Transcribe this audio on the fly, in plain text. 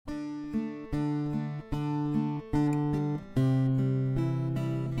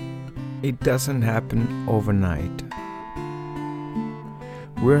It doesn't happen overnight.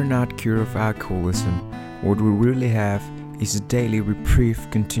 We're not cured of alcoholism. What we really have is a daily reprieve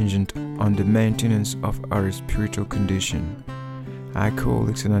contingent on the maintenance of our spiritual condition.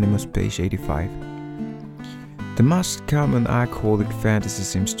 Alcoholics Anonymous, page 85. The most common alcoholic fantasy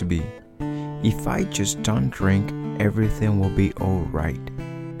seems to be, if I just don't drink, everything will be alright.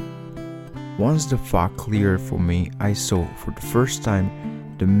 Once the fog cleared for me, I saw for the first time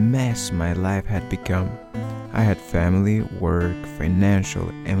the mess my life had become. I had family, work, financial,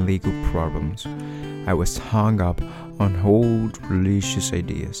 and legal problems. I was hung up on old religious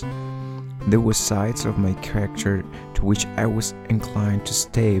ideas. There were sides of my character to which I was inclined to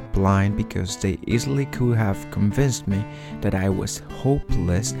stay blind because they easily could have convinced me that I was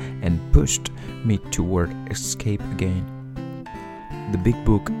hopeless and pushed me toward escape again. The big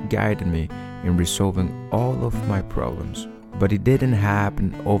book guided me in resolving all of my problems, but it didn't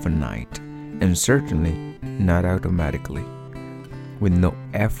happen overnight, and certainly not automatically, with no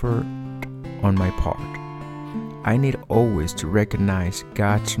effort on my part. I need always to recognize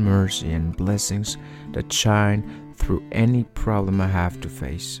God's mercy and blessings that shine through any problem I have to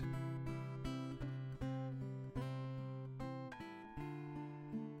face.